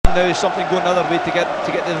now is something going the other way to get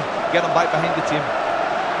them back behind the team.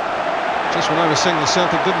 Just when I was saying the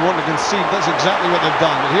Celtic didn't want to concede, that's exactly what they've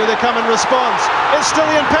done. But here they come in response. It's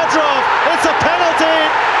Stilian Petrov. It's a penalty.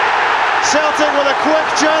 Celtic with a quick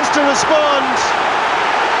chance to respond.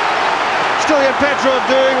 Stilian Petrov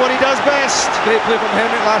doing what he does best. Great play from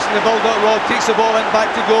Henrik Larsson. The build-up Rod takes the ball in back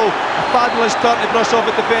to goal. A fabulous turn to brush off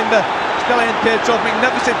a defender. Stilian Petrov,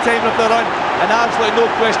 magnificent time of the run, and absolutely no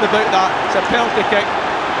question about that. It's a penalty kick.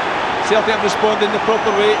 Celtic have responded in the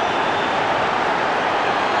proper way.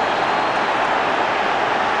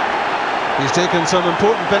 He's taken some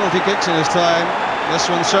important penalty kicks in his time. This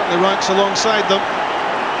one certainly ranks alongside them.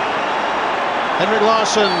 Henrik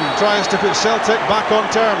Larsson tries to put Celtic back on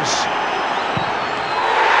terms.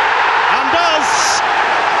 And does!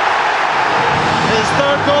 His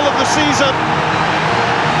third goal of the season.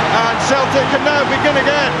 And Celtic can now begin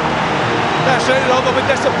again. That's right, Rob. I've been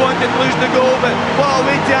disappointed losing the goal, but what a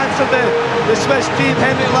way to answer the Swiss team.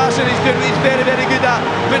 Henrik Larsson is doing what he's very, very good at,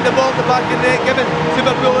 putting the ball in the back of the net, giving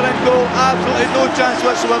Superbuller in goal. Absolutely no chance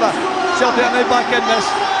whatsoever. Celtic are now back in this.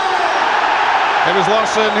 It was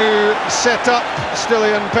Larsson who set up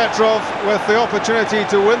Stilian Petrov with the opportunity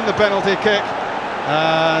to win the penalty kick.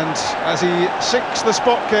 And as he sinks the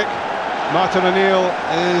spot kick, Martin O'Neill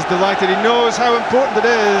is delighted. He knows how important it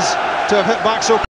is to have hit back so